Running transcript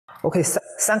Okay,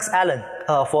 thanks Alan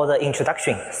for the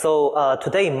introduction. So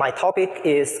today my topic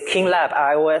is KeenLab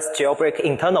iOS jailbreak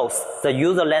internals. The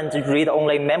Userland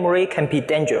read-only memory can be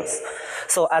dangerous.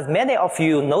 So as many of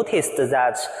you noticed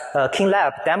that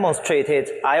KeenLab demonstrated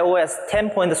iOS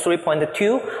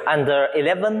 10.3.2 and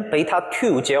 11 beta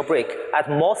 2 jailbreak at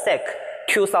MOSEC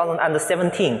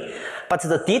 2017, but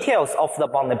the details of the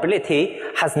vulnerability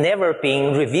has never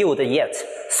been revealed yet.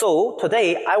 So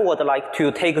today I would like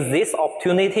to take this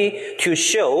opportunity to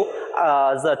show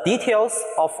the details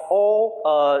of all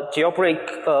jailbreak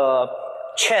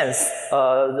chance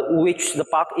which the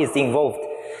bug is involved.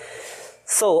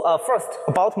 So first,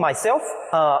 about myself,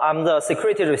 I'm the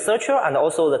security researcher and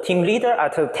also the team leader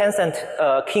at Tencent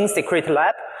Keen Security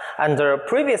Lab. And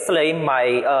previously,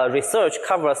 my research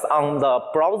covers on the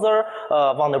browser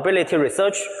vulnerability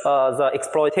research, the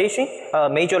exploitation,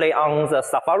 majorly on the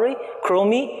Safari,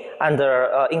 Chrome, and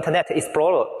the Internet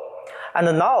Explorer.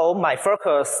 And now my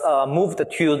focus moved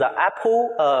to the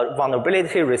Apple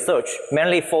vulnerability research,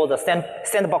 mainly for the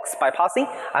sandbox bypassing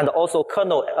and also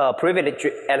kernel privilege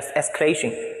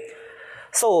escalation.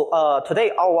 So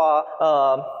today our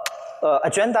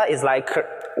agenda is like,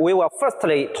 we will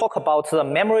firstly talk about the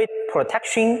memory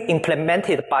protection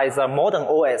implemented by the modern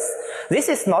OS. This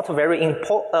is not a very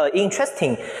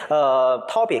interesting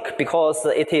topic because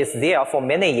it is there for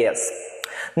many years.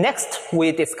 Next,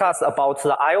 we discuss about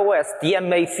the iOS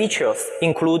DMA features,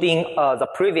 including the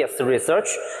previous research,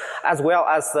 as well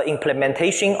as the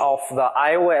implementation of the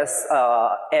iOS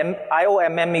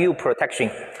IOMMU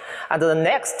protection. And the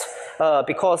next,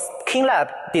 because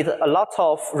KeenLab did a lot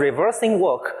of reversing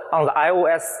work on the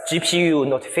iOS GPU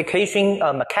notification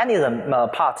mechanism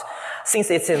part, since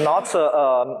it is not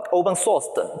open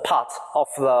sourced part of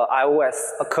the iOS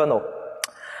kernel.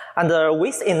 And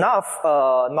with enough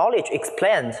knowledge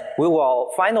explained, we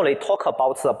will finally talk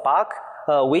about the bug,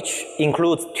 which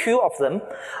includes two of them.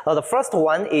 The first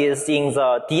one is in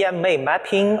the DMA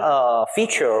mapping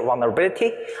feature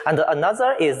vulnerability, and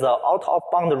another is the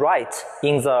out-of-bound write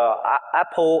in the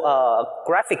Apple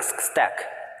graphics stack.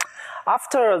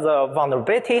 After the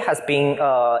vulnerability has been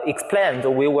explained,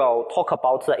 we will talk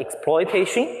about the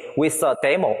exploitation with a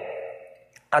demo,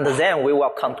 and then we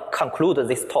will conclude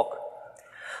this talk.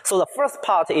 So the first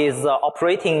part is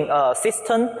operating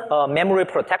system memory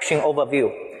protection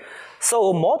overview.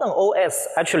 So modern OS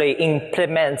actually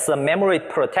implements the memory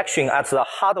protection at the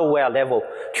hardware level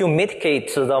to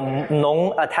mitigate the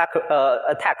known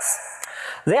attacks.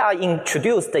 They are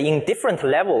introduced in different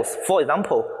levels. For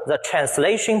example, the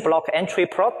translation block entry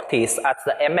properties at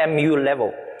the MMU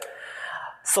level.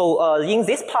 So in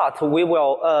this part, we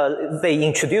will they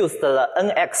introduce the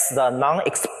NX, the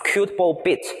non-executable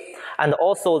bit, and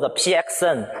also the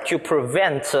PXN to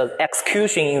prevent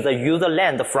execution in the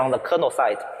userland from the kernel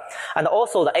side. And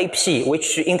also the AP,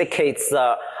 which indicates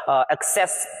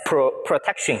access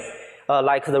protection,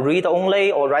 like the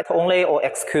read-only or write-only or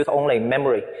execute-only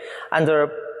memory. And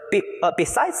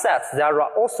besides that, there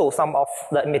are also some of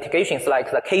the mitigations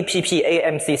like the KPP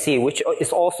AMCC, which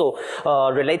is also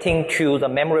relating to the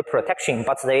memory protection,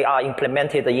 but they are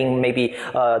implemented in maybe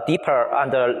deeper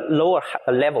and lower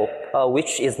level,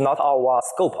 which is not our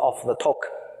scope of the talk.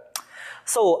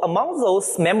 So among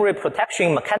those memory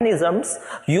protection mechanisms,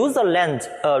 userland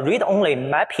read-only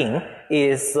mapping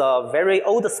is a very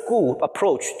old school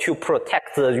approach to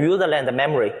protect the userland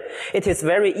memory. It is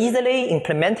very easily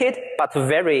implemented, but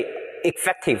very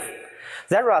effective.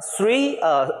 There are three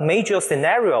major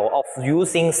scenarios of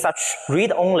using such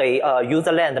read-only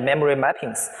userland memory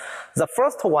mappings. The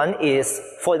first one is,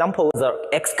 for example, the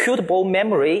executable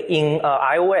memory in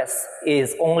iOS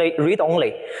is only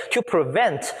read-only to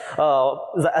prevent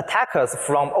the attackers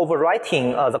from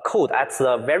overwriting the code at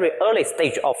the very early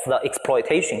stage of the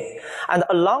exploitation. And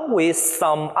along with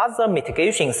some other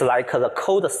mitigations like the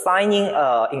code signing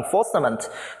enforcement,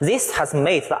 this has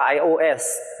made the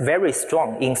iOS very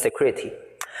strong in security.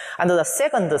 And the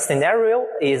second scenario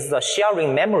is the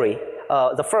sharing memory.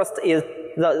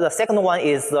 The second one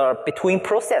is between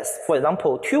process. For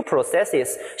example, two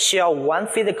processes share one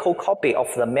physical copy of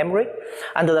the memory.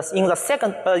 And in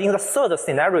the third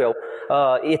scenario,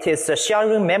 it is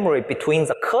sharing memory between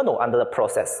the kernel and the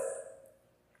process.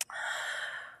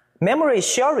 Memory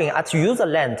sharing at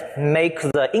userland makes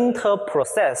the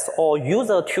inter-process or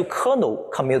user-to-kernel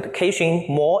communication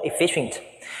more efficient.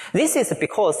 This is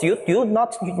because you do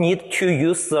not need to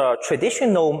use the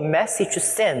traditional message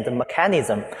send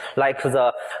mechanism, like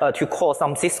to call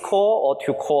some syscall or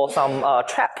to call some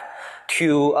trap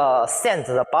to send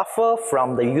the buffer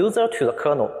from the user to the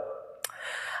kernel.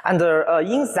 And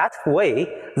in that way,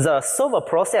 the server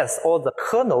process or the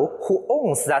kernel who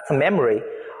owns that memory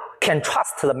can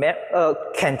trust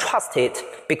it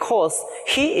because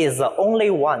he is the only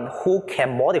one who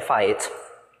can modify it.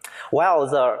 While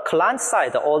the client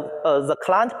side or the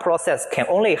client process can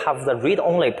only have the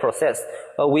read-only process,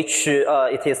 which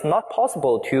it is not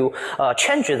possible to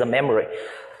change the memory.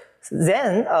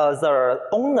 Then the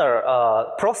owner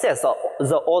process or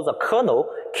the kernel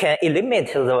can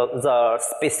eliminate the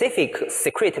specific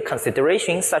secret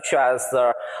considerations such as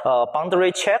the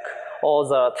boundary check or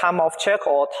the time of check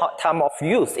or time of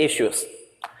use issues.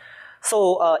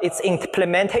 So its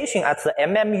implementation at the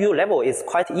MMU level is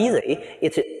quite easy.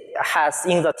 It has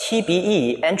in the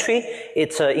TBE entry,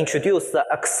 it introduced the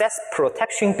access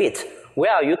protection bit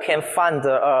where you can find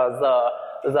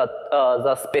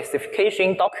the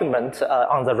specification document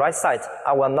on the right side.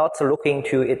 I will not look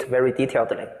into it very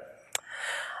detailedly.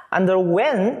 And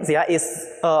when there is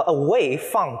a way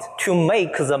found to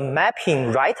make the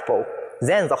mapping writable,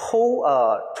 then the whole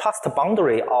trust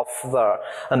boundary of the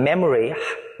memory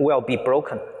will be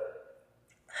broken.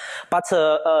 But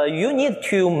you need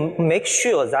to make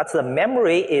sure that the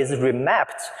memory is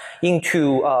remapped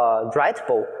into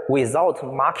writable without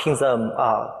marking them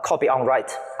copy on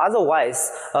write.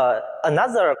 Otherwise,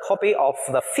 another copy of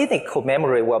the physical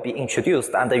memory will be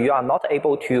introduced and you are not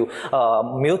able to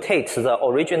mutate the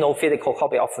original physical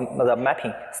copy of the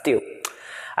mapping still.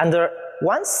 And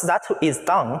once that is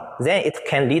done, then it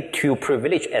can lead to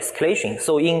privilege escalation.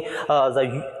 So in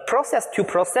the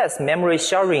process-to-process memory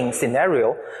sharing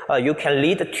scenario, it can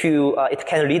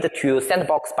lead to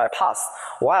sandbox bypass.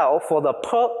 While for the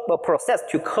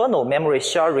process-to-kernel memory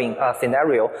sharing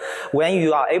scenario, when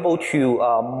you are able to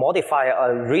modify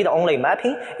a read-only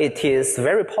mapping, it is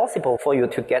very possible for you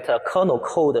to get a kernel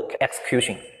code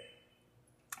execution.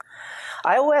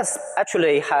 iOS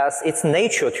actually has its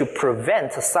nature to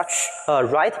prevent such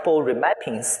writable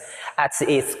remappings at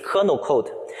its kernel code.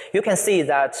 You can see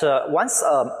that once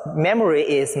memory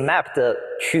is mapped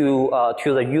to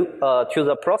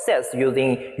the process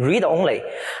using read-only,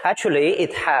 actually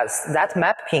that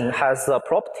mapping has a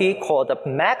property called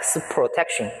max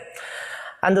protection.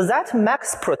 And that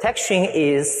max protection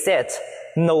is set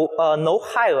no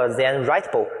higher than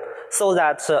writable. So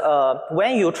that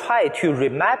when you try to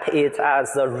remap it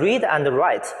as a read and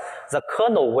write, the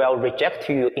kernel will reject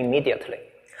you immediately.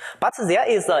 But there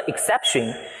is an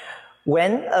exception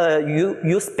when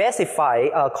you specify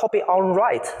copy on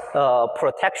write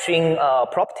protection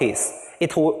properties.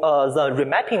 The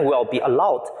remapping will be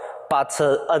allowed, but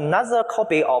another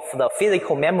copy of the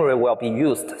physical memory will be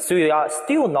used. So you are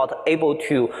still not able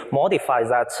to modify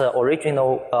that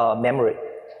original memory.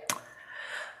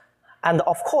 And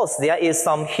of course, there is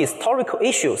some historical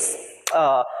issues.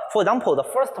 For example, the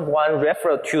first one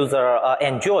referred to the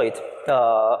Android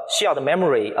shared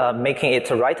memory, making it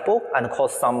writable and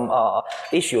cause some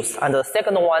issues. And the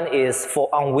second one is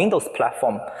on Windows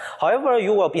platform. However,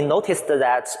 you will be noticed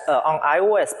that on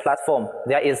iOS platform,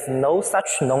 there is no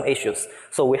such known issues.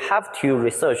 So we have to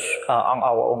research on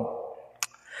our own.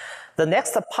 The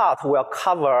next part will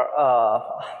cover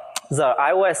the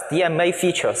iOS DMA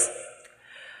features.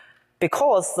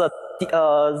 Because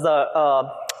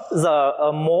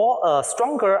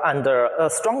stronger and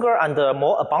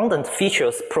more abundant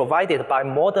features provided by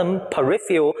modern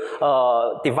peripheral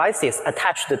devices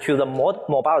attached to the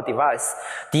mobile device,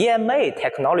 DMA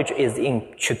technology is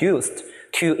introduced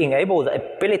to enable the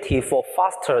ability for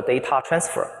faster data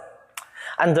transfer.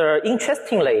 And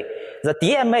interestingly, the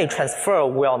DMA transfer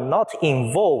will not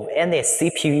involve any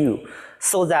CPU,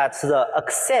 so that the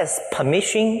access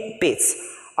permission bits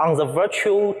on the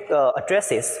virtual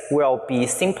addresses will be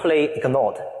simply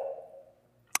ignored.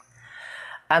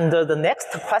 And the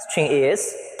next question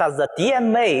is, does the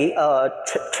DMA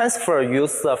transfer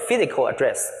use the physical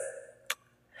address?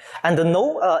 And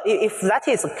if that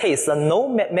is the case, no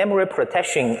memory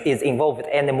protection is involved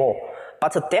anymore.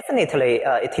 But definitely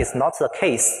it is not the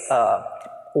case.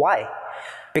 Why?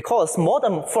 Because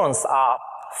modern phones are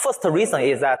First reason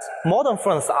is that modern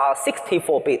phones are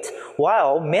 64-bit,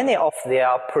 while many of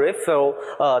their peripheral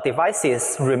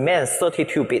devices remain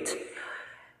 32-bit.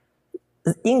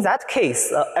 In that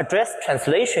case, address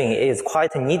translation is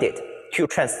quite needed to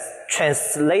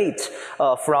translate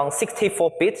from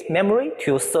 64-bit memory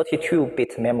to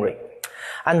 32-bit memory.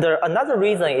 And another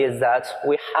reason is that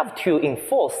we have to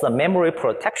enforce the memory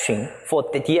protection for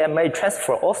the DMA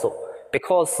transfer also,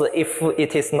 because if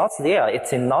it is not there,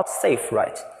 it's not safe,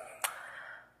 right?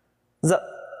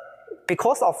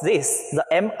 Because of this, the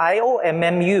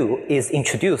IOMMU is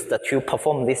introduced to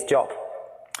perform this job.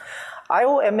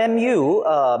 IOMMU,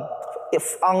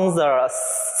 if on the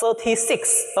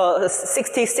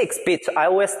 66-bit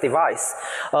iOS device,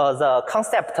 the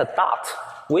concept dot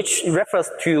which refers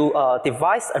to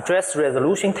device address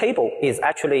resolution table, is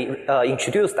actually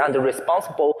introduced and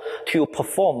responsible to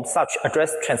perform such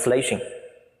address translation.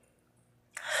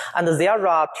 And there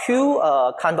are two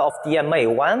kind of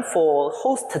DMA, one for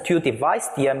host-to-device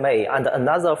DMA and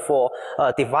another for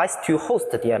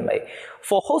device-to-host DMA.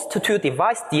 For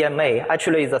host-to-device DMA,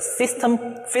 actually the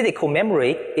system physical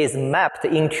memory is mapped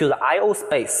into the I/O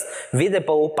space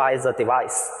visible by the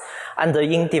device. And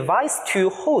in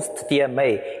device-to-host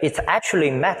DMA, it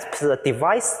actually maps the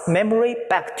device memory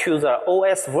back to the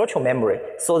OS virtual memory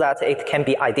so that it can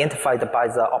be identified by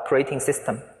the operating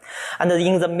system. And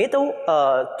in the middle,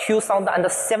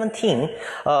 2017,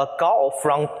 Gao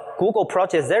from Google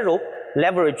Project Zero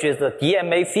leverages the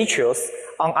DMA features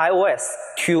on iOS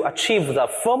to achieve the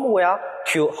firmware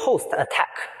to host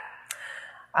attack.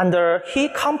 And he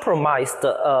compromised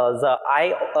the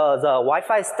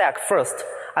Wi-Fi stack first,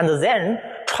 and then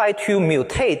try to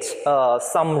mutate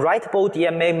some writable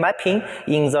DMA mapping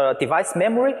in the device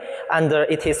memory, and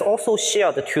it is also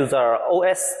shared to the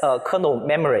OS kernel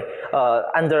memory.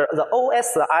 And the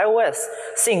OS, the iOS,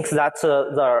 thinks that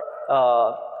the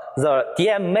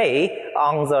DMA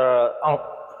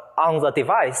on the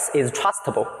device is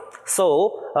trustable.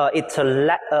 So it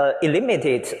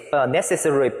eliminated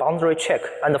necessary boundary check.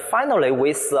 And finally,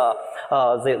 with the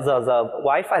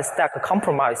Wi-Fi stack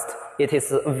compromised, it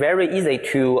is very easy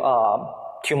to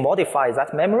modify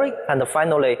that memory and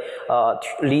finally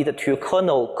lead to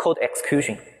kernel code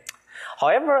execution.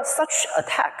 However, such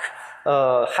attack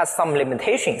has some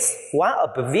limitations. One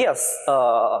obvious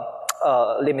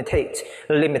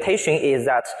limitation is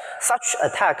that such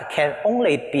attack can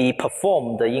only be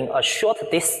performed in a short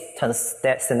distance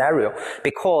scenario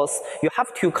because you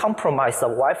have to compromise the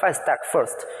Wi-Fi stack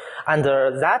first, and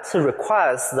that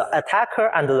requires the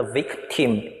attacker and the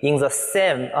victim in the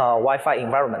same Wi-Fi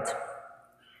environment.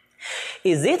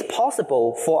 Is it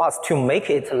possible for us to make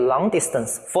it long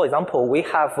distance? For example, we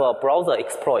have a browser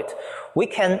exploit. We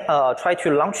can try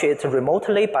to launch it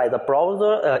remotely by the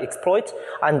browser exploit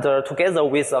and together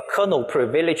with a kernel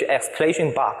privilege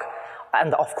escalation bug.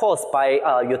 And of course, by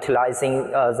utilizing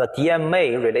the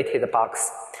DMA related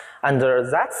bugs. And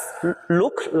that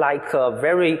look like a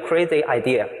very crazy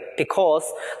idea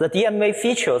because the DMA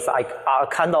features are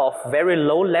kind of very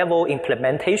low-level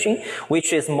implementation,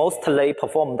 which is mostly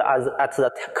performed at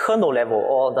the kernel level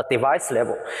or the device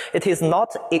level. It is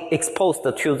not exposed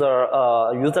to the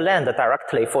userland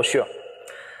directly for sure.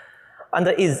 And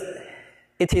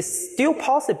it is still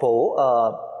possible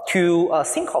to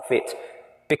think of it,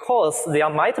 because there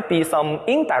might be some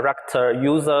indirect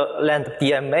userland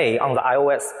DMA on the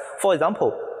iOS. For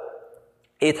example,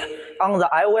 on the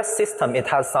iOS system, it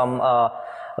has some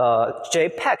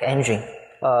JPEG engine.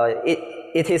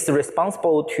 It is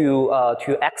responsible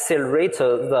to accelerate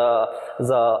the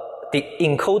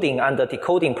encoding and the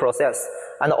decoding process.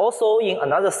 And also in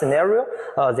another scenario,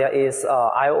 there is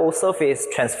I/O surface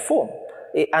transform.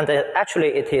 And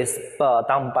actually it is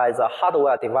done by the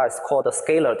hardware device called the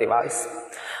scalar device.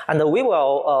 And we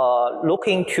will look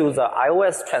into the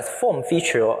iOS transform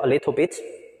feature a little bit.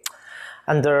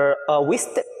 And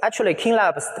actually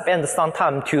KeenLab spent some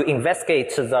time to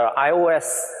investigate the iOS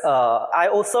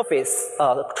I/O surface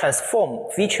transform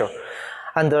feature.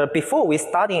 And before we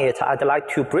study it, I'd like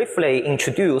to briefly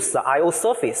introduce the I/O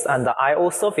surface and the I/O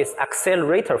surface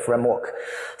accelerator framework.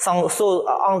 So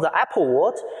on the Apple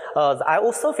world, the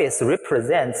I/O surface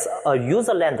represents a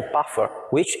userland buffer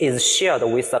which is shared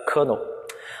with the kernel.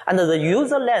 And the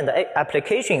userland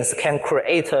applications can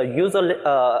create a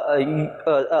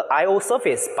I/O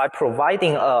surface by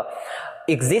providing a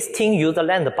existing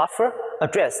userland buffer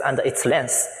address and its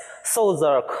length. So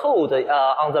the code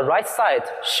on the right side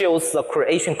shows the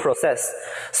creation process.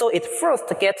 So it first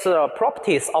gets the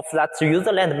properties of that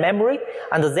userland memory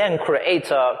and then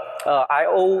create a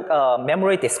I/O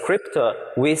memory descriptor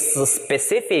with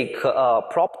specific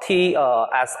property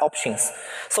as options.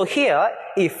 So here,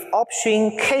 if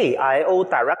option K I/O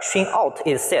direction out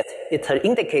is set, it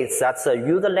indicates that the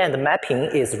userland mapping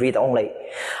is read-only.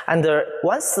 And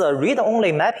once the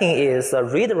read-only mapping is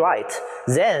read-write,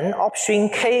 then option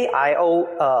K I/O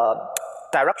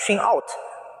direction out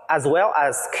as well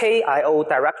as K I/O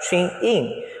direction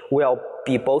in will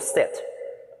be both set.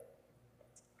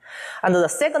 And the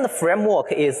second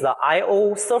framework is the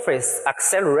I/O surface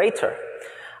accelerator.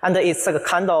 And it's a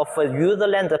kind of a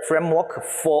Userland framework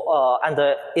for, and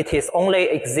it is only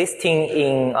existing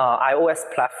in iOS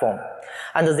platform.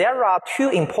 And there are two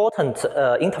important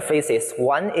interfaces.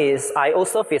 One is IO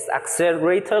Surface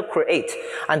Accelerator Create,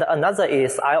 and another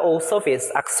is IO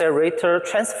Surface Accelerator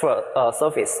Transfer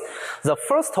Surface. The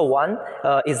first one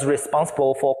is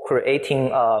responsible for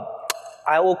creating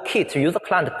IO Kit user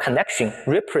client connection,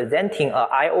 representing a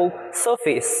IO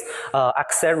Surface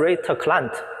Accelerator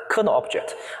client kernel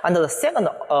object. And the second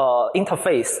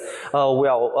interface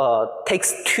will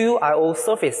takes two IO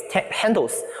surface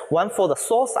handles, one for the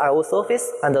source IO surface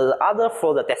and the other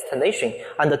for the destination,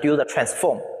 and do the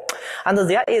transform. And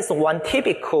there is one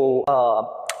typical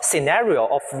scenario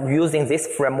of using this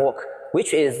framework,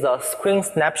 which is the screen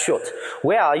snapshot,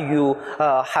 where you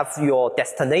have your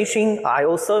destination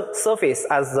IO surface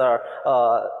as the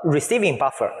receiving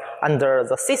buffer, and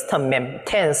the system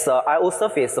maintains the IO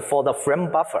surface for the frame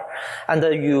buffer, and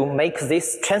you make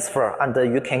this transfer, and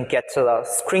you can get a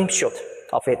screenshot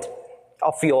of it,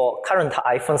 of your current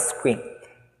iPhone screen.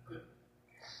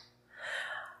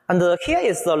 And here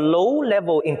is the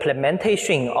low-level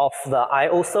implementation of the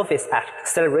IO surface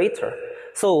accelerator.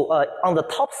 So on the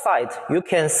top side, you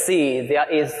can see there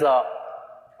is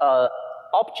an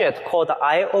object called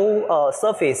IO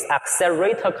Surface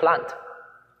Accelerator Client.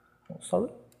 Sorry.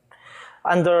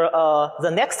 And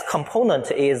the next component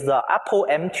is the Apple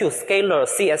M2 Scalar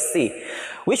CSC,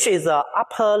 which is an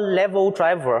upper-level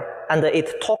driver, and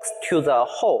it talks to the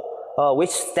HAL,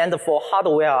 which stands for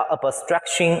Hardware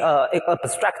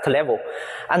Abstract Level.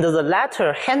 And the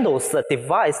latter handles the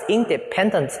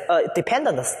device-independent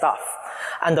dependent stuff,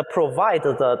 and provide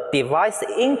the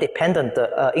device-independent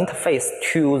interface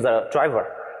to the driver.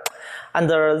 And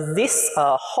this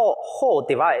whole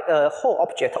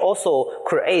object also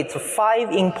creates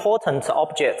 5 important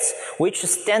objects, which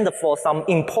stand for some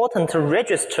important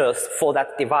registers for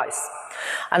that device.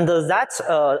 And that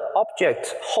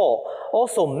object whole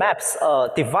also maps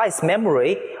device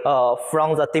memory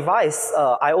from the device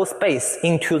I/O space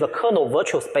into the kernel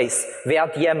virtual space via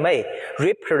DMA,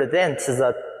 represents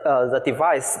the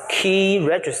device key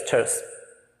registers.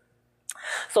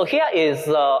 So here is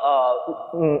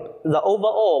the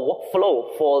overall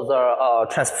workflow for the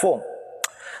transform.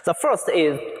 The first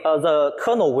is the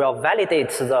kernel will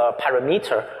validate the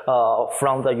parameter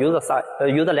from the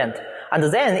userland, and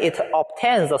then it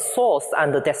obtains the source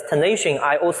and the destination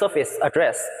IO surface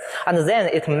address, and then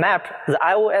it maps the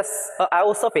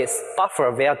IO surface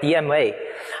buffer via DMA,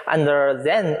 and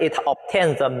then it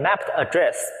obtains the mapped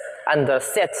address and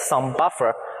sets some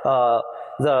buffer,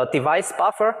 the device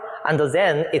buffer, and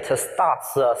then it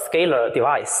starts the scalar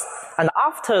device. And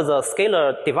after the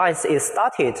scalar device is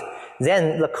started,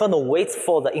 then the kernel waits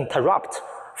for the interrupt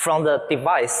from the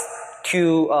device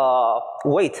to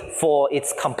wait for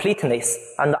its completeness.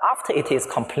 And after it is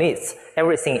complete,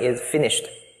 everything is finished.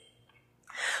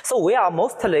 So we are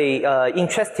mostly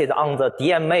interested on the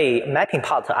DMA mapping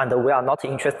part, and we are not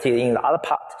interested in the other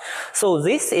part. So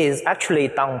this is actually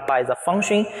done by the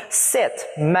function set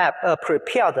map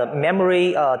prepared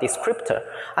memory descriptor.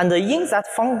 And in that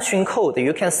function code,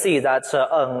 you can see that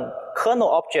a kernel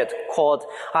object called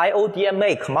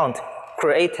IODMA command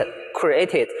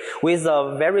created with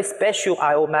a very special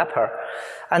IO mapper.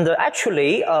 And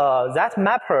actually, that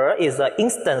mapper is an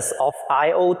instance of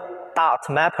IO dot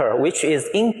mapper, which is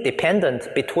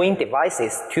independent between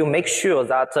devices to make sure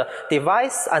that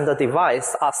device and the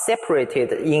device are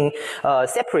separatedly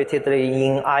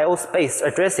in IO space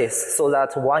addresses, so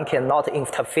that one cannot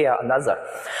interfere another.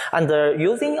 And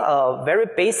using a very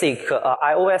basic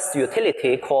iOS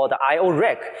utility called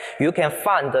IORec, you can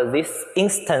find this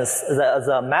instance,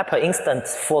 the mapper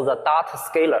instance for the dot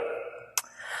scalar.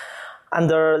 And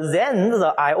then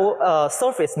the IO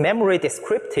surface memory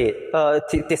descriptor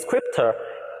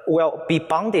will be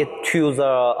bounded to the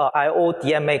IO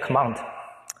DMA command.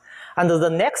 And the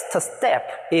next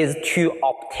step is to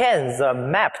obtain the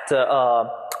mapped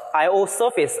IO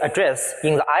surface address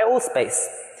in the IO space.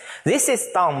 This is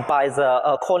done by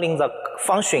the calling the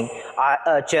function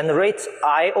generate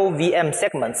IOVM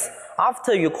segments.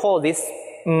 After you call this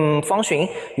function,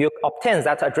 you obtain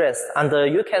that address, and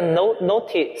you can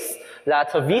notice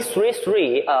that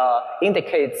V33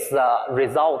 indicates the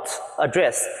result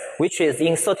address, which is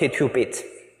in 32-bit.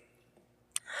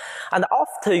 And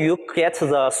after you get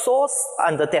the source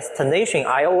and the destination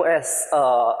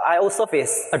IO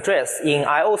surface address in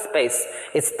IO space,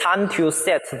 it's time to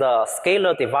set the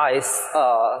scalar device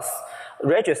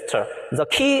register. The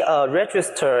key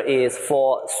register is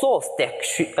for source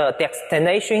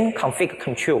destination config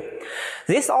control.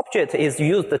 This object is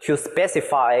used to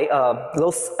specify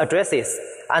those addresses.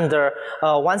 And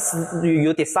once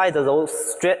you decide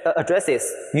those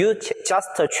addresses, you just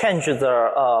change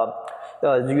the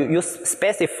you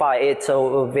specify it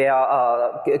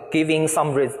via giving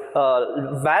some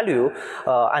value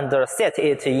and set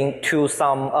it into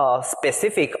some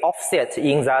specific offset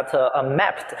in that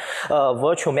mapped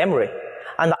virtual memory.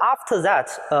 And after that,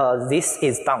 this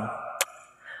is done.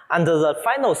 And the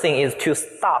final thing is to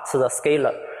start the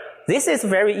scaler. This is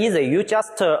very easy. You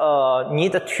just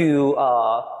need to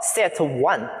set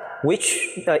 1,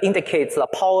 which indicates the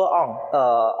power on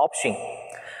option.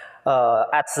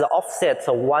 At the offset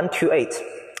 1 to 8.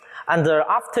 And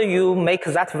after you make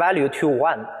that value to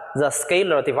 1, the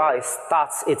scaler device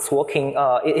starts its working,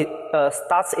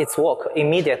 starts its work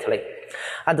immediately.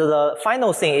 And the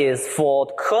final thing is for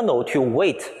the kernel to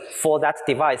wait for that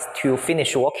device to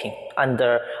finish working and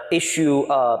issue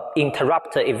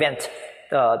interrupt event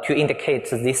to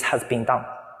indicate this has been done.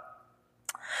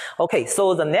 Okay,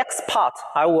 so the next part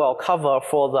I will cover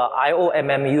for the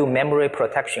IOMMU memory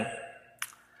protection.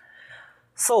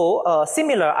 So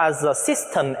similar as the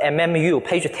system MMU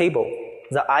page table,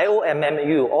 the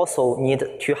IOMMU also need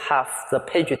to have the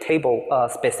page table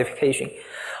specification.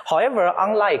 However,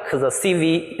 unlike the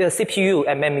CPU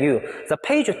MMU, the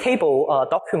page table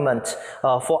document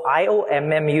for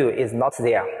IOMMU is not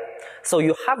there. So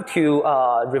you have to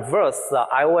reverse the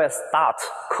iOS start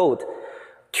code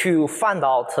to find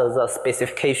out the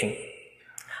specification.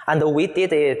 And we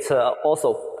did it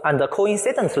also. And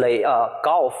coincidentally,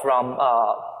 Gao from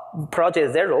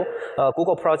Project Zero,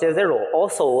 Google Project Zero,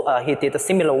 also he did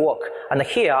similar work. And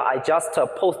here I just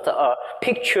post a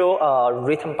picture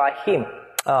written by him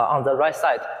on the right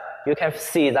side. You can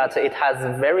see that it has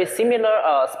very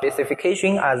similar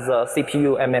specification as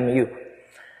CPU MMU.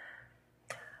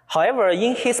 However,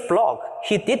 in his blog,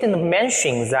 he didn't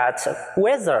mention that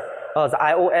whether the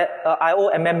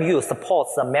IOMMU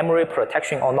supports the memory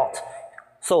protection or not.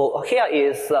 So here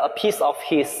is a piece of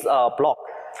his blog.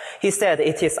 He said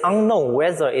it is unknown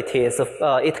whether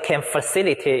it can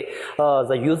facilitate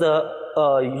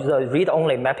the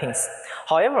read-only mappings.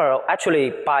 However,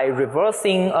 actually by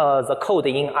reversing the code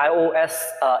in iOS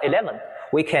 11,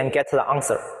 we can get the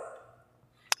answer.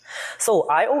 So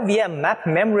IOVM map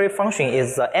memory function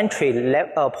is the entry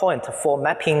point for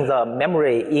mapping the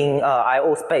memory in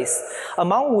IO space,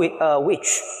 among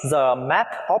which the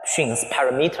map options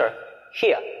parameter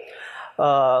here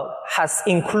has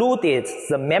included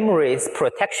the memory's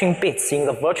protection bits in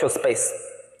the virtual space.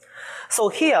 So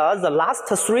here, the last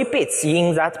 3 bits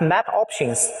in that map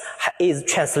options is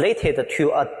translated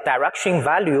to a direction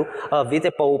value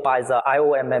visible by the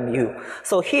IOMMU.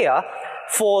 So here,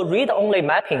 for read-only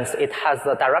mappings, it has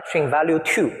the direction value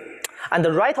 2. And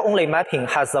the write-only mapping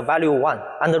has the value 1.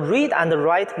 And the read and the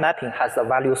write mapping has the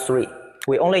value 3.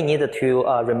 We only need to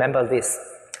remember this.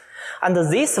 And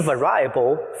this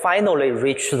variable finally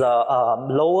reached the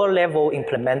lower level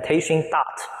implementation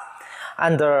dot.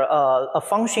 And a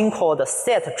function called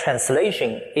set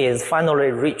translation is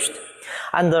finally reached.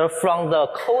 And from the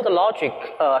code logic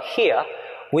here,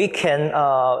 we can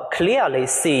clearly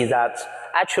see that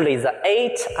actually the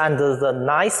 8 and the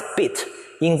 9th bit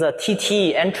in the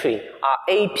TTE entry are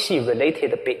AP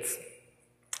related bits.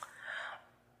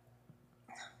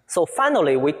 So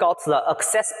finally, we got the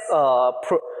access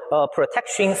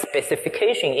protection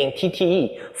specification in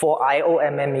TTE for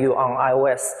IOMMU on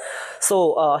iOS.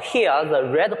 So here the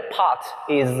red part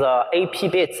is AP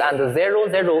bits, and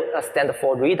 00 stand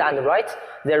for read and write,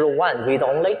 01 read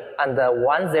only, and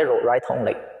 10 write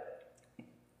only.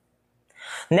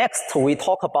 Next, we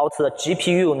talk about the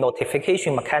GPU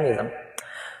notification mechanism.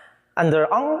 And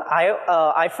on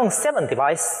iPhone 7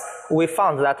 device, we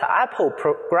found that Apple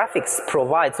Graphics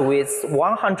provides with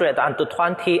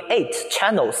 128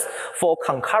 channels for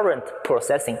concurrent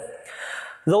processing.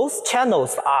 Those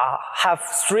channels have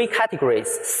 3 categories: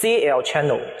 CL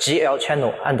channel, GL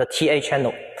channel, and the TA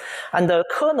channel. And the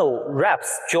kernel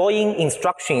wraps join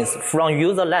instructions from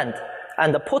Userland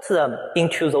and put them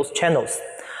into those channels.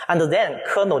 And then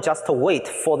kernel just wait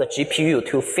for the GPU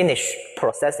to finish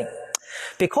processing.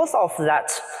 Because of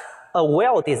that, a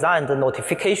well-designed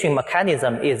notification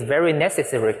mechanism is very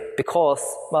necessary because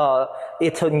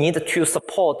it needs to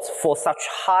support for such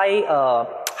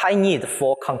high need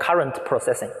for concurrent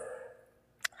processing.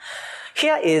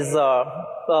 Here is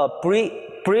a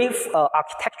brief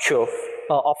architecture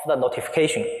of the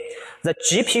notification. The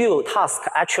GPU task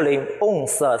actually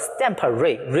owns a stamp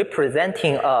array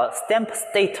representing a stamp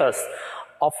status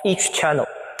of each channel.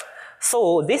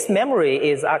 So this memory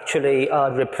is actually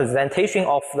a representation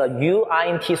of the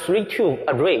uint32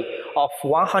 array of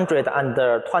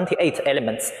 128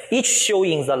 elements, each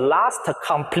showing the last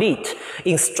complete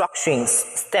instructions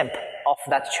stamp of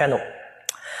that channel.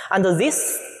 And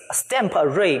this stamp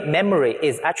array memory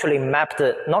is actually mapped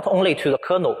not only to the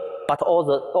kernel, but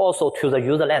also to the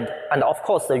userland. And of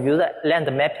course, the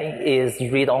userland mapping is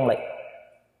read-only.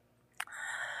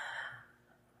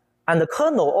 And the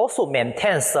kernel also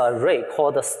maintains an array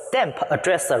called the stamp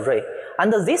address array.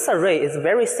 And this array is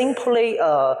very simply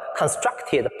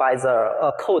constructed by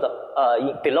the code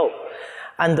below.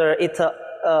 And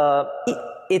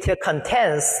it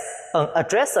contains an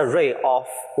address array of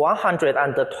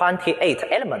 128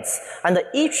 elements, and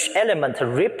each element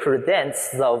represents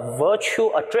the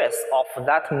virtual address of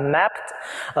that mapped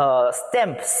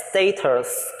stamp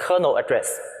status kernel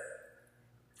address.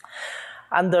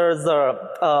 And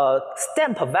the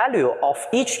stamp value of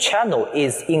each channel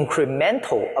is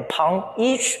incremental upon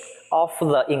each of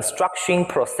the instruction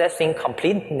processing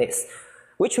completeness,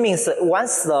 which means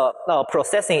once the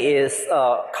processing is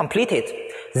completed,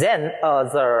 then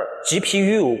the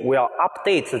GPU will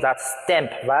update that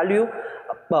stamp value,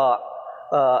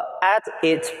 add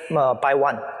it by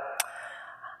 1.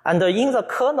 And in the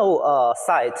kernel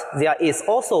side, there is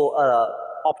also an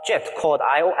object called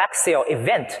IOaxial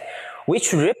event,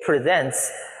 which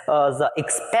represents the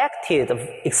expected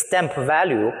stamp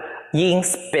value in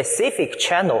specific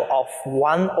channel of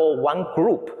one or one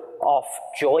group of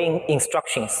join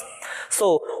instructions.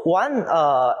 So one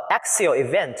axial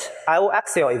event,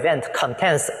 IOaxial event,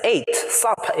 contains 8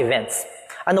 sub-events.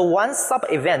 And one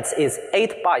sub-event is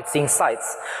 8 bytes in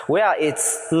size, where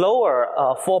its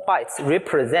lower 4 bytes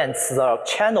represents the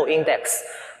channel index,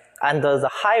 and the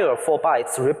higher 4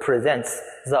 bytes represents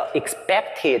the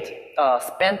expected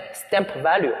stamp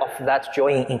value of that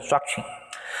join instruction.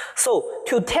 So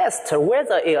to test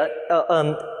whether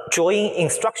a join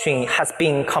instruction has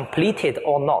been completed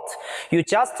or not, you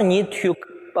just need to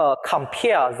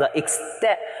compare the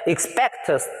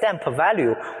expected stamp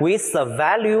value with the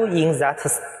value in that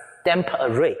stamp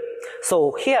array.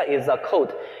 So here is the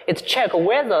code. It checks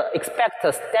whether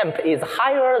expected stamp is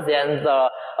higher than the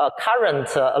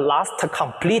current last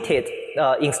completed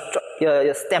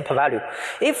stamp value.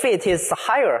 If it is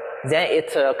higher, then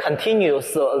it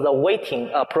continues the waiting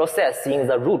process in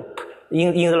the loop.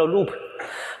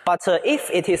 But if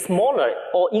it is smaller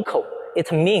or equal,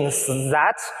 it means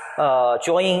that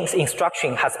join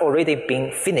instruction has already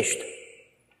been finished.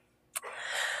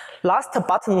 Last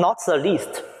but not the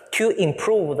least, to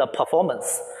improve the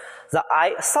performance,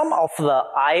 some of the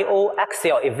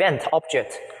IOaxial event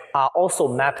objects are also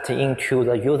mapped into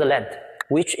the userland,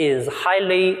 which is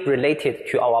highly related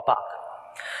to our bug.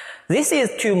 This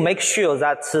is to make sure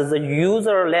that the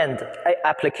userland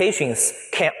applications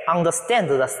can understand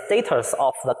the status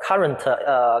of the current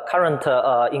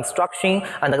instruction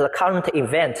and the current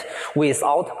event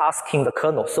without asking the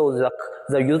kernel. So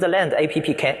the userland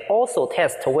app can also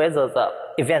test whether the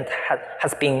event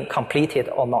has been completed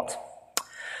or not.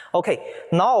 Okay,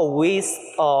 now with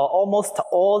almost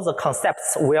all the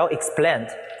concepts well explained,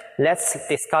 let's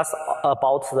discuss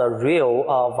about the real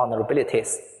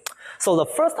vulnerabilities. So the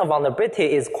first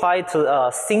vulnerability is quite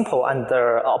simple and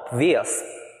obvious.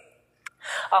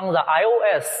 On the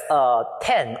iOS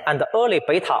 10 and the early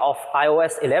beta of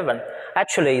iOS 11,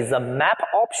 actually the map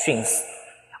options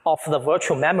of the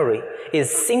virtual memory is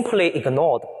simply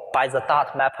ignored by the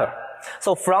Dart mapper.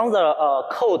 So from the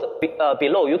code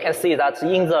below, you can see that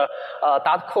in the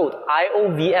Dart code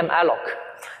IOVMalloc,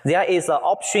 there is an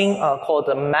option called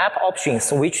map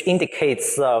options, which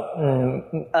indicates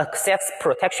access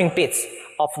protection bits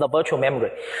of the virtual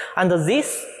memory. And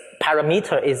this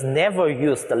parameter is never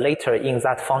used later in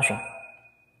that function.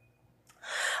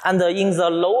 And in the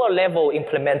lower level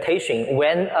implementation,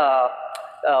 when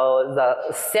the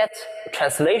set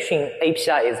translation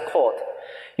API is called,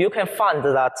 you can find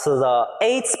that the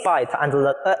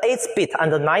 8th bit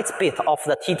and the 9th bit of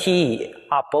the TTE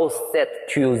are both set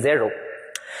to 0,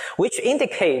 which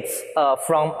indicates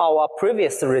from our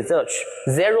previous research,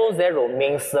 0,0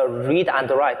 means the read and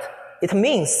write. It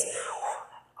means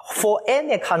for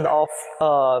any kind of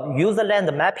userland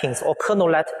mappings or kernel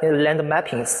land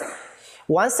mappings,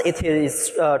 once it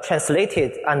is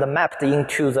translated and mapped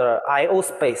into the I/O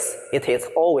space, it is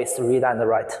always read and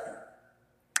write.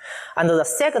 And the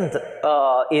second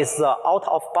is the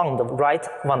out-of-bound write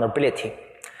vulnerability.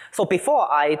 So before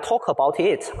I talk about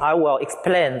it, I will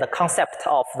explain the concept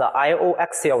of the I/O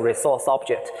axial resource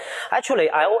object. Actually,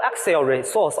 I/O axial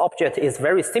resource object is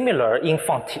very similar in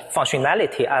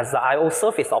functionality as the I/O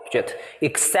surface object,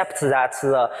 except that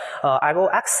the I/O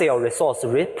axial resource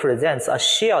represents a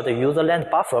shared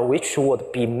userland buffer which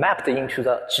would be mapped into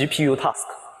the GPU task.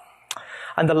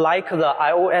 And like the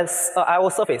I/O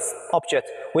surface object,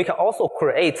 we can also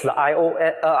create the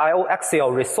I/O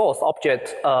axial resource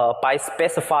object by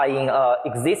specifying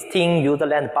existing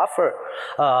userland buffer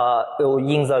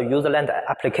in the userland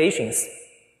applications.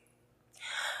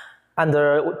 And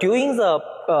during the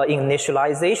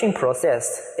initialization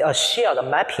process, a shared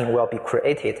mapping will be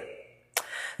created.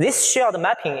 This shared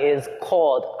mapping is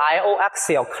called I/O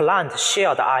axial client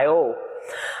shared I/O.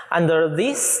 And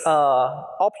this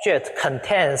object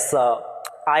contains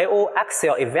I/O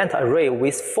axial event array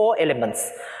with 4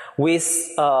 elements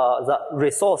with the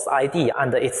resource ID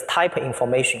and its type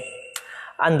information.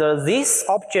 And this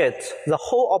object, the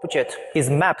whole object, is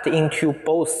mapped into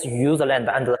both userland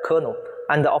and the kernel.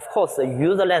 And of course, the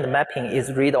userland mapping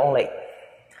is read-only.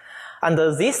 And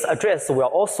this address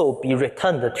will also be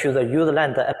returned to the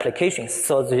userland applications,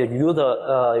 so the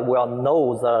user will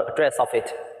know the address of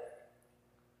it.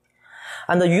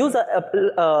 And the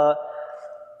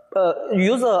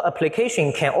user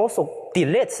application can also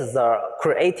delete the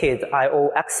created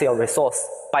I/O axial resource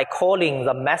by calling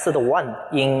the method 1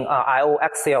 in I/O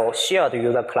axial shared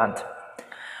user client.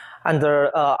 And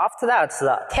after that,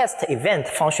 the test event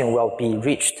function will be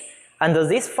reached. And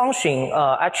this function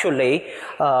actually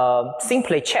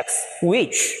simply checks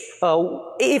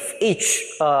if each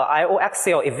I/O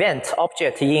axial event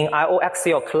object in I/O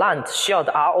axial client shared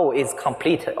RO is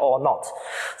complete or not.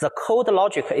 The code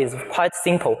logic is quite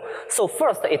simple. So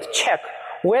first it checks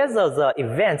whether the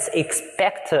event's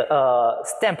expected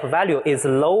stamp value is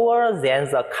lower than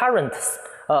the current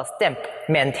stamp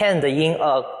maintained in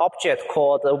an object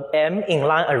called M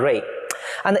inline array.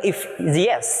 And if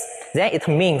yes, then it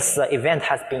means the event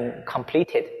has been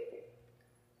completed.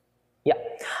 Yeah,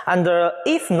 and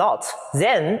if not,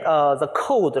 then the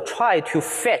code tries to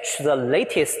fetch the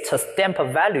latest stamp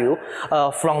value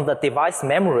from the device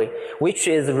memory, which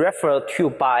is referred to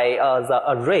by the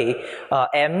array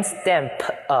mstamp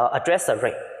address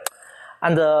array.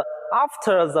 And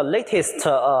after the latest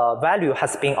value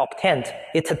has been obtained,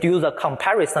 it does the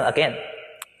comparison again.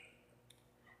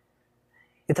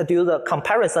 It does the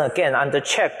comparison again and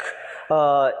check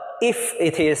if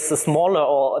it is smaller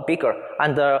or bigger,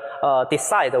 and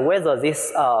decide whether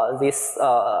this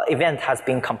event has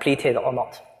been completed or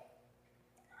not.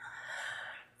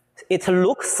 It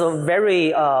looks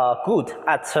very good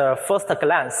at first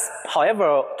glance.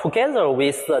 However, together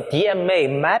with the DMA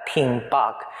mapping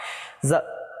bug,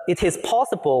 it is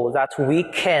possible that we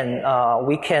can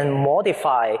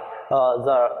modify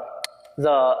the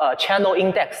channel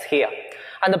index here.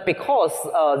 And because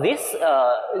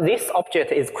this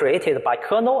object is created by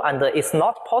kernel and it's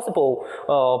not possible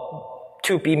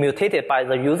to be mutated by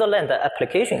the userland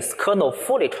applications, kernel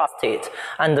fully trusts it,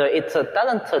 and it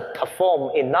doesn't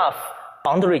perform enough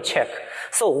boundary check.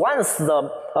 So once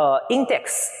the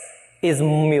index is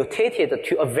mutated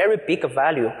to a very big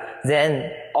value,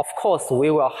 then of course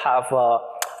we will have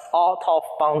out of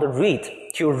bound read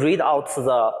to read out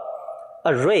the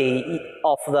array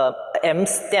of the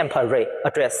mstamp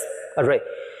address array,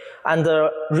 and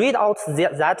read out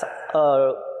that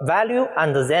value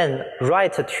and then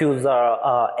write to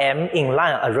the m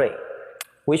inline array,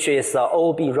 which is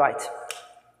OOB write.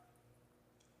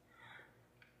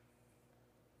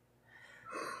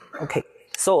 Okay,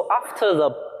 so after the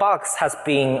bugs has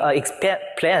been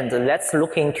explained, let's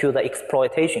look into the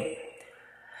exploitation.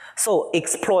 So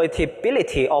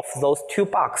exploitability of those two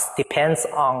bugs depends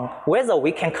on whether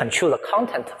we can control the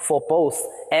content for both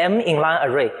M inline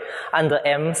array and the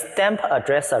M stamp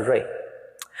address array.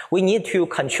 We need to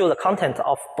control the content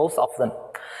of both of them.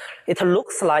 It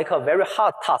looks like a very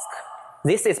hard task.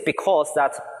 This is because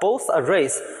that both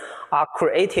arrays are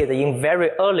created in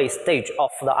very early stage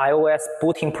of the iOS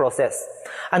booting process.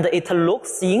 And it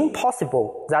looks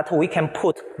impossible that we can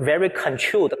put very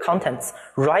controlled contents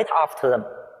right after them.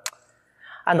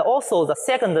 And also the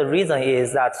second reason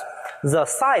is that the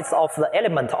size of the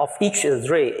element of each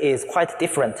array is quite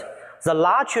different. The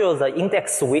larger the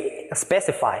index we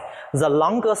specify, the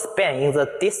longer span in the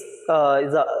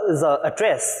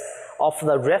address of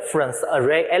the reference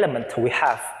array element we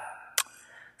have.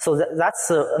 So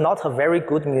that's not a very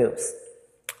good news.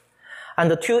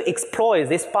 And to exploit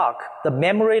this bug, the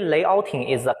memory layouting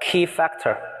is a key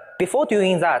factor. Before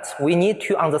doing that, we need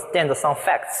to understand some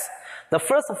facts. The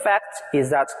first fact is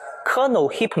that kernel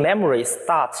heap memory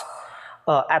starts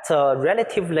at a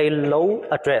relatively low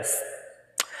address.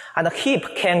 And the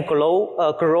heap can grow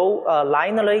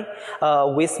linearly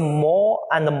with more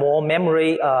and more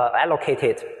memory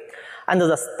allocated. And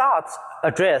the start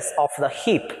address of the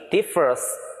heap differs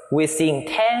within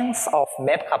tens of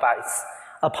megabytes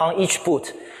upon each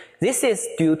boot. This is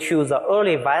due to the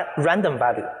early random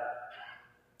value.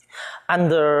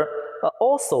 And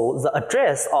also, the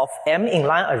address of M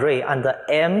inline array and the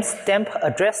M stamp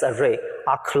address array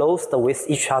are close with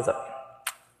each other.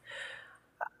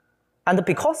 And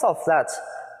because of that,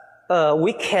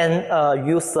 we can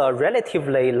use a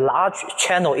relatively large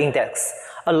channel index,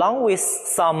 along with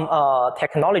some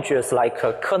technologies like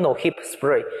kernel heap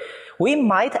spray. We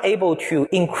might able to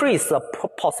increase the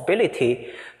possibility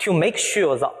to make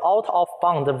sure the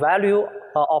out-of-bound value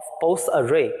of both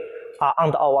arrays are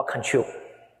under our control.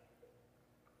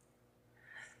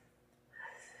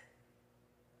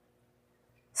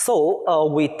 So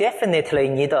we definitely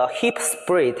need a heap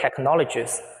spray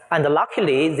technologies. And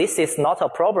luckily, this is not a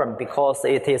problem because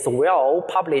it is well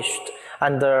published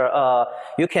and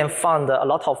you can find a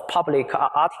lot of public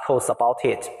articles about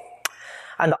it.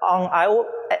 And on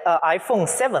iPhone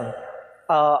 7,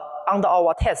 under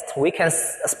our test, we can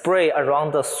spray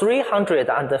around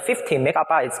 350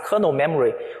 megabytes kernel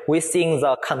memory within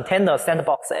the container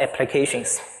sandbox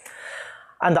applications.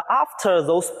 And after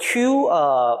those two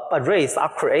arrays are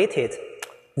created,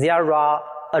 there are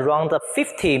around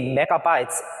 50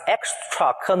 megabytes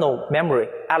extra kernel memory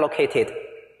allocated.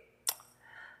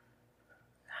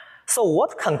 So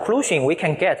what conclusion we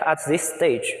can get at this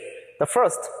stage? The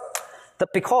first,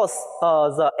 because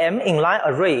the M inline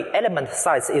array element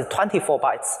size is 24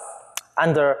 bytes,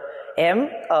 and the M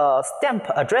stamp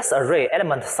address array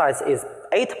element size is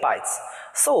 8 bytes.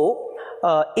 So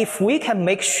if we can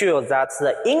make sure that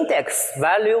the index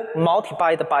value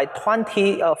multiplied by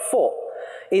 24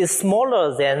 is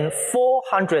smaller than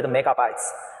 400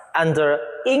 megabytes, and the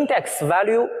index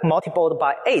value multiplied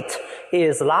by 8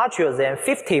 is larger than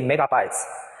 50 megabytes,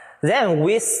 then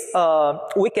we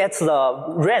get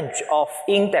the range of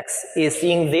index is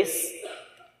in this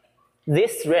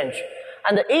range.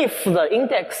 And if the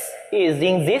index is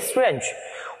in this range,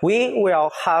 we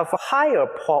will have higher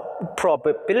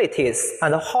probabilities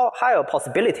and higher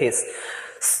possibilities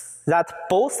that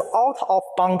both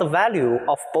out-of-bound value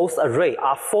of both arrays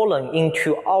are fallen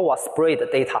into our sprayed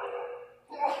data.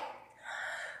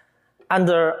 And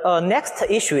the next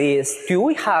issue is, do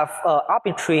we have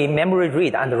arbitrary memory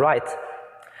read and write?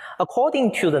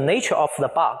 According to the nature of the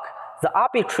bug, the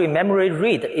arbitrary memory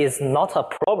read is not a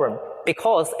problem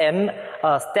because M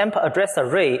stamp address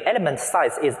array element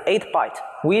size is 8 bytes.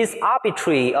 With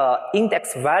arbitrary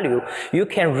index value, you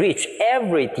can reach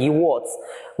every D words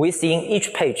within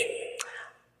each page.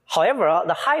 However,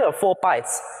 the higher 4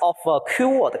 bytes of a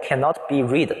keyword cannot be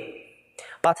read.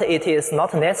 But it is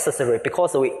not necessary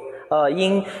because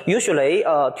usually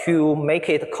to make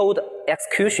it code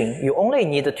execution, you only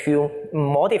need to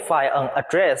modify an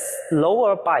address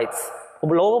lower 4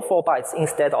 bytes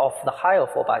instead of the higher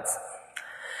 4 bytes.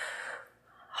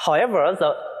 However,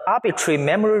 the arbitrary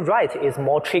memory write is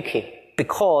more tricky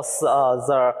because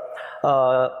the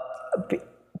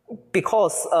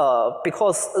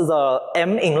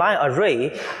M inline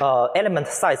array element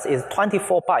size is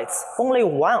 24 bytes. Only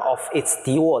one of its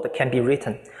D word can be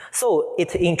written. So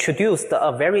it introduced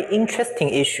a very interesting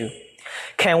issue.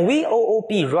 Can we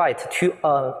OOB write to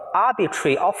an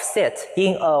arbitrary offset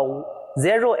in a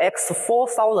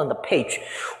 0x4000 page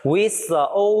with the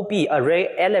OOB array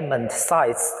element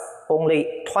size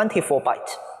only 24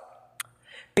 bytes?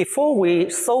 Before we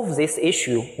solve this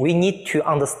issue, we need to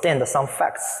understand some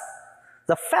facts.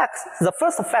 The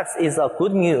first fact is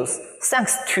good news.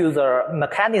 Thanks to the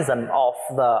mechanism of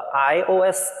the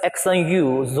iOS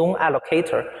XNU zone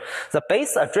allocator, the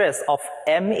base address of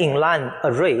M inline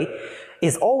array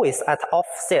is always at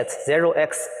offset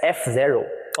 0xf0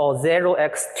 or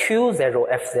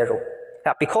 0x20f0.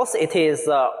 Because it is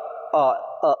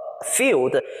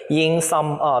field in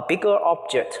some bigger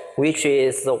object, which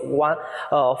is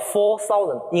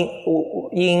 4,000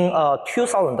 in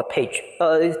 2,000 page,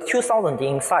 2,000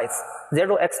 in size,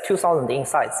 0x2000 in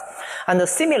size. And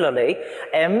similarly,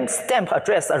 M stamp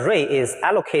address array is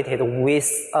allocated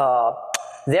with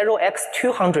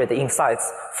 0x200 in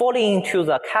size, falling into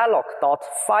the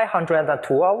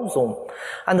calloc.512 zone.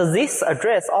 And this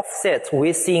address offset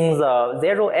within the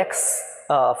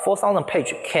 0x4000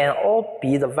 page can all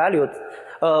be the value,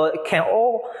 can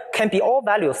be all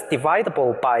values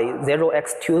divisible by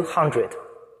 0x200.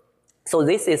 So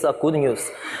this is a good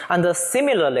news. And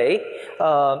similarly,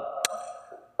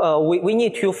 we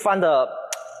need to find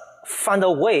find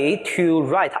a way to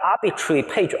write arbitrary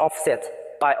page offset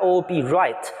by OOB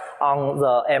write on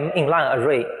the M inline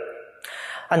array.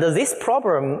 And this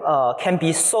problem can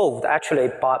be solved actually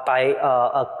by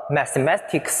a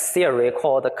mathematics theory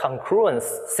called the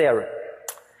concurrence theory.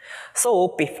 So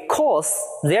because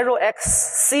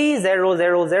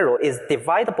 0xC000 is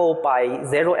divisible by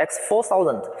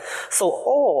 0x4000, so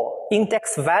all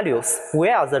index values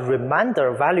where the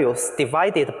remainder values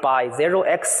divided by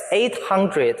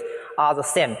 0x800 are the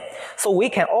same. So we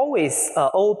can always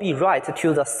OOB write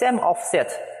to the same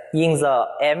offset in the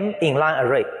M inline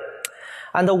array.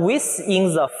 And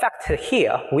within the fact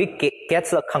here, we get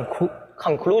the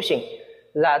conclusion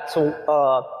that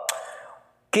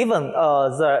given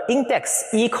the index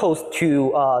equals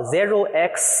to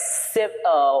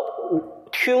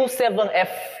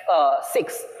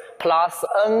 0x27f6 plus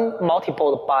n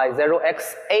multiplied by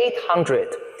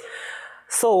 0x800.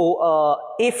 So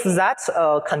if that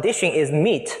condition is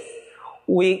met,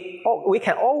 we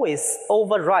can always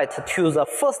overwrite to the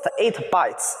first 8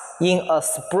 bytes in a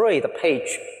spread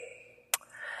page.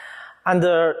 And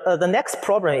the next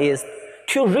problem is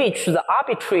to reach the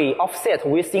arbitrary offset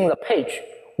within the page.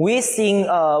 With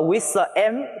the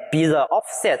M be the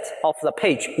offset of the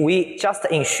page, we just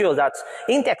ensure that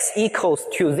index equals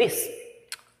to this.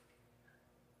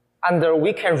 And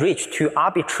we can reach to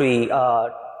arbitrary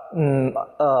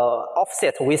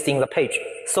offset within the page.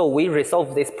 So we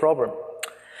resolve this problem.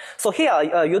 So here,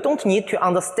 you don't need to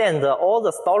understand all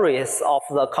the stories of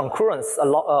the concurrence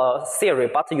theory,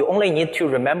 but you only need to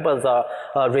remember the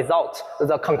result,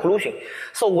 the conclusion.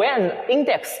 So when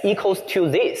index equals to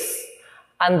this,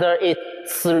 and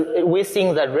it's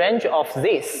within the range of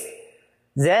this,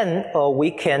 then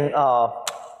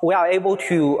we are able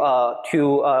to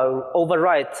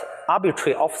overwrite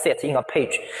arbitrary offset in a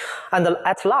page. And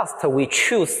at last, we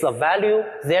choose the value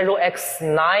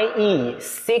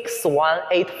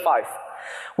 0x9E6185,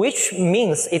 which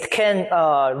means it can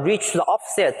reach the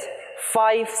offset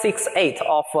 568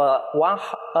 of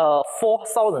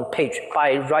 4000 page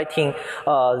by writing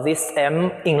this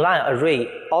M inline array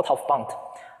out of bound.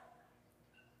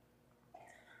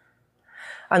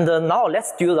 And now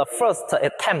let's do the first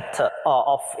attempt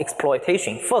of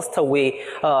exploitation. First, we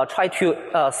try to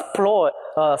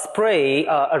spray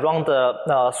around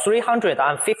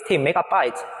 350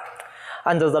 megabytes.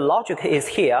 And the logic is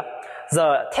here.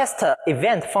 The test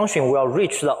event function will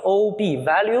reach the OOB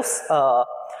values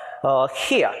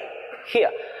here.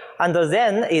 And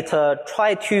then it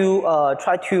try to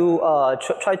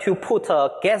put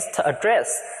a guest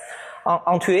address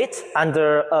onto it and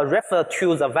refer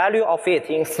to the value of it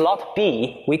in slot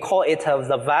B. We call it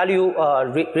the value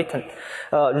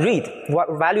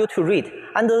value to read.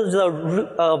 And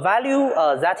the value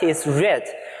that is read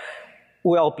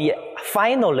will be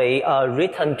finally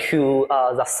written to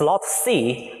the slot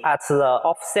C at the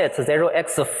offset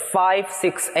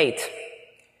 0x568,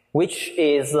 which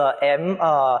is M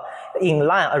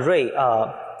inline array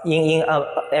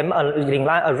M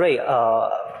inline array.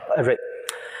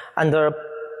 And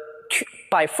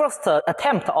by first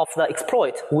attempt of the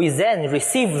exploit, we then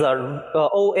receive the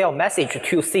OL message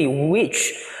to see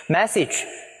which message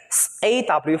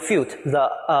AW field, the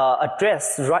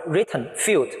address written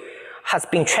field, has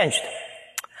been changed.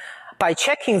 By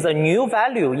checking the new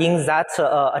value in that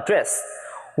address,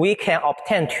 we can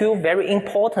obtain two very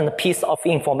important pieces of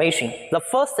information. The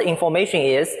first information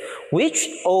is which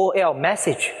OL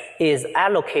message is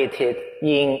allocated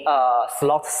in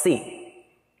slot C.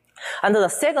 And the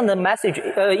second message,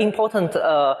 important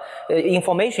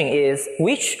information is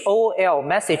which OL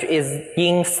message is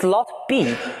in slot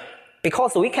B,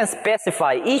 because we can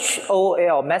specify each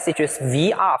OL message's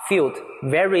VR field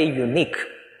very unique.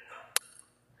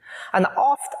 And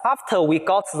after we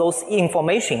got those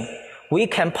information, we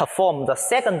can perform the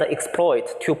second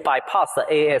exploit to bypass the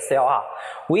ASLR.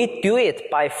 We do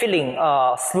it by filling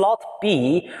slot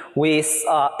B with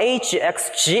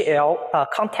AGXGL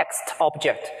context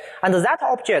object. And that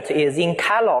object is in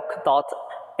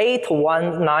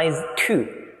calloc.8192.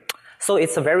 So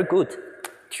it's very good.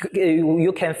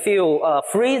 You can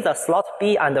free the slot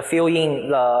B and fill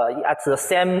in at the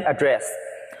same address.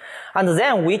 And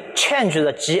then we change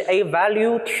the GA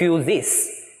value to this,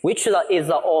 which is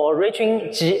the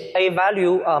origin GA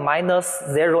value minus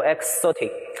 0x30.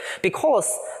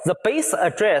 Because the base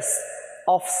address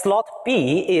of slot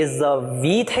B is the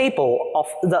V table of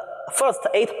the first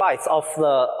 8 bytes of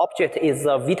the object is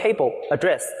the V table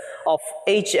address of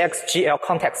AGXGL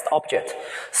context object.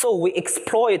 So we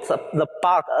exploit the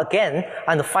bug again,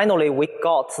 and finally we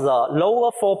got the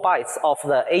lower 4 bytes of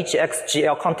the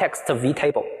AGXGL context V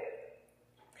table.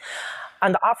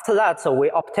 And after that,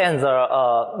 we obtain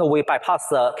we bypass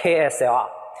the KSLR.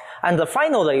 And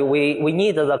finally, we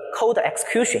need the code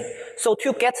execution. So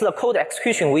to get the code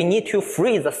execution, we need to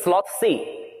free the slot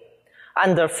C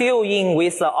and fill in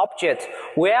with the object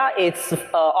where its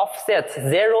offset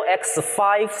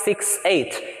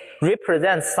 0x568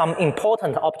 represents some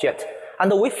important object.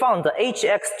 And we found the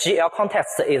AGX-GL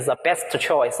context is the best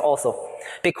choice also,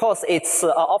 because its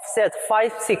offset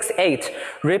 568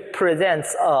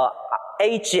 represents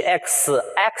AGX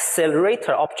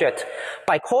accelerator object.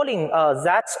 By calling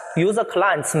that user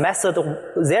client's method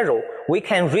 0, we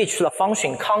can reach the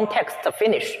function context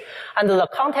finish. And the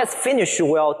context finish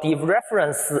will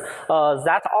dereference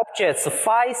that object's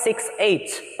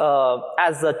 568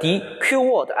 as the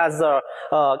keyword as a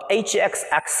AGX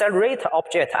accelerator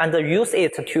object and use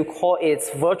it to call its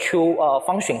virtual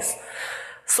functions.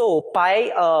 So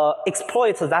by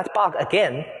exploit that bug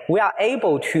again, we are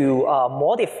able to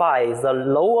modify the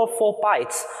lower 4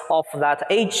 bytes of that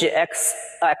AGX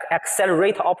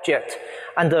accelerator object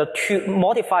and to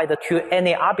modify it to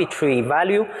any arbitrary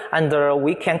value, and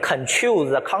we can control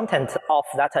the content of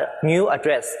that new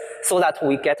address so that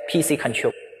we get PC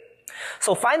control.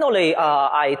 So finally,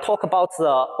 I talk about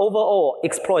the overall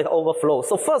exploit overflow.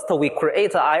 So first, we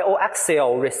create the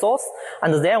IOAxial resource,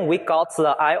 and then we got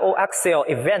the IOAxial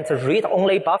event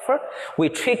read-only buffer. We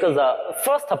trigger the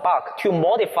first bug to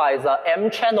modify the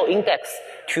M-channel index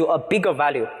to a bigger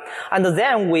value. And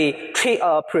then we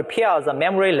prepare the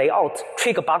memory layout,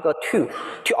 trigger bug 2,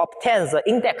 to obtain the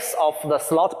index of the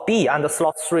slot B and the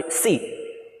slot C.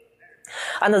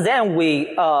 And then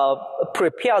we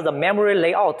prepare the memory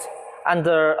layout and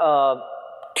for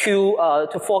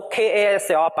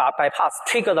KASLR bypass,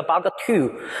 trigger the bug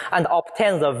 2 and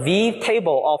obtain the V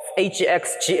table of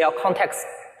AGX-GL context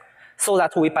so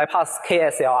that we bypass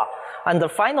KSLR.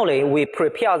 And finally, we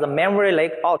prepare the memory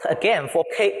layout again for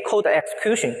code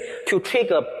execution to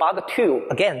trigger bug 2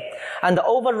 again and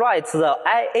overwrite the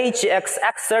AGX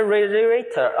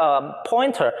accelerator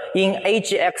pointer in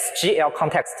AGX-GL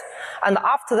context. And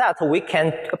after that, we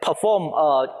can perform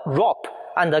a ROP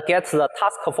and get the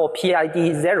task for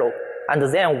PID 0. And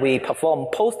then we perform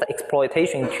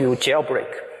post-exploitation to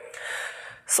jailbreak.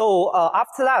 So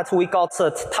after that, we got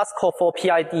the task for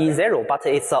PID 0, but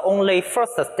it's only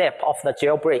first step of the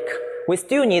jailbreak. We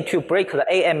still need to break the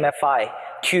AMFI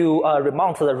to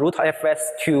remount the root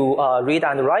FS to read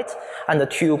and write, and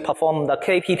to perform the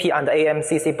KPP and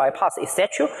AMCC bypass,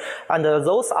 etc. And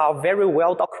those are very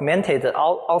well documented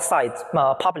outside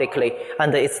publicly,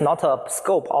 and it's not a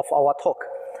scope of our talk.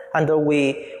 And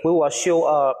we will show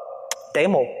a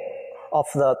demo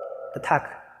of the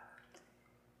attack.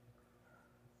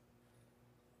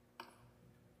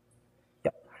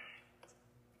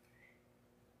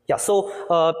 Yeah, so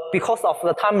because of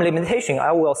the time limitation,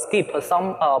 I will skip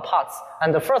some parts.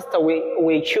 And first,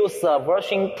 we choose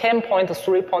version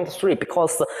 10.3.3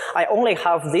 because I only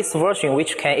have this version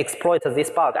which can exploit this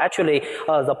bug. Actually,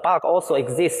 the bug also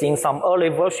exists in some early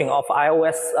version of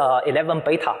iOS 11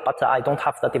 beta, but I don't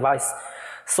have the device.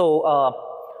 So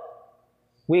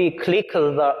we click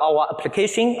our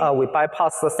application, we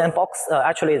bypass the sandbox.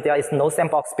 Actually, there is no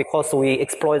sandbox because we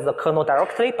exploit the kernel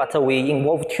directly, but we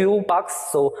involve 2 bugs.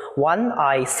 So one,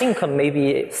 I think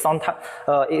maybe sometime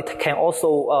it can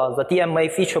also, the DMA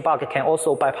feature bug can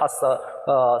also bypass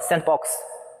the sandbox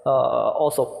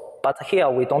also. But here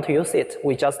we don't use it.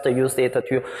 We just use it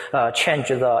to change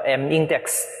the M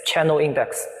index, channel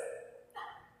index.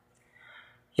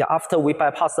 Yeah, after we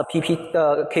bypass the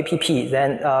KPP,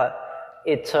 then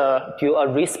it do a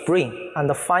respring,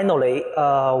 and finally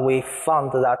we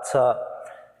found that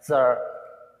the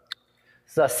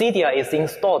CDI is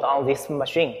installed on this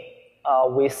machine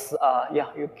with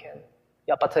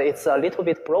but it's a little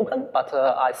bit broken, but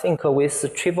I think with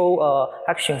trivial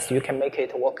actions you can make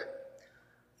it work.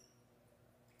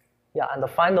 Yeah, and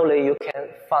finally you can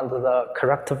find the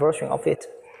correct version of it.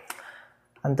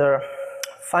 And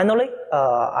finally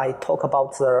I talk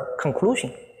about the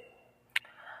conclusion.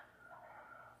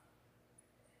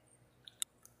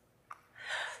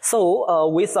 So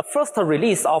with the first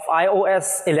release of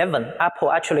iOS 11,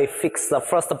 Apple actually fixed the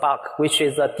first bug, which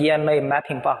is the DMA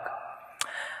mapping bug.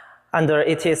 And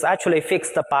it is actually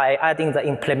fixed by adding the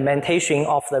implementation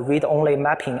of the read-only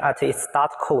mapping at its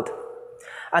start code.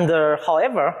 And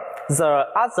however, the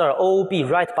other OOB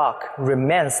write bug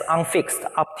remains unfixed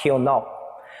up till now.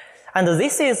 And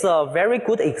this is a very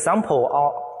good example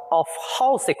of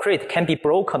how secret can be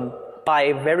broken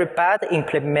by very bad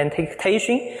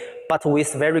implementation, but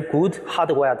with very good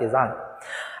hardware design.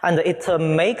 And it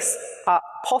makes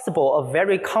possible a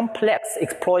very complex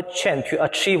exploit chain to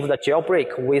achieve the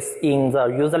jailbreak within the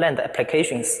userland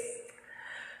applications.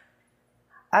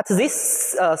 At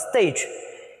this stage,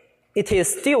 it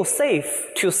is still safe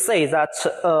to say that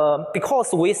because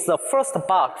with the first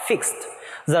bug fixed,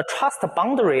 the trust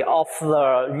boundary of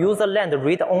the userland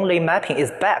read-only mapping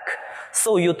is back,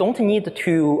 so you don't need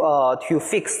to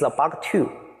fix the bug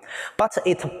too. But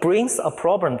it brings a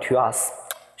problem to us.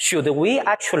 Should we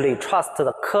actually trust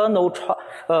the kernel,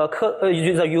 the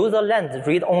userland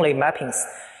read-only mappings?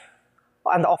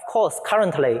 And of course,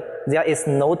 currently, there is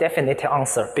no definite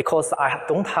answer because I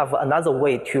don't have another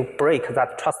way to break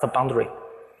that trust boundary.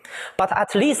 But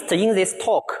at least in this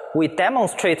talk, we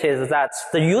demonstrated that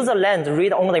the userland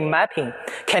read-only mapping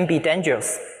can be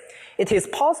dangerous. It is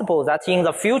possible that in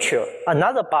the future,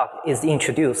 another bug is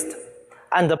introduced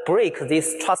and break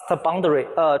this trust boundary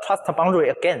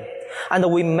again.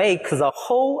 And we make the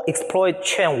whole exploit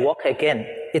chain work again.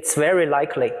 It's very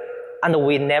likely, and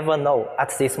we never know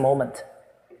at this moment.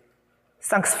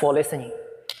 Thanks for listening.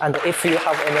 And if you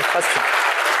have any questions.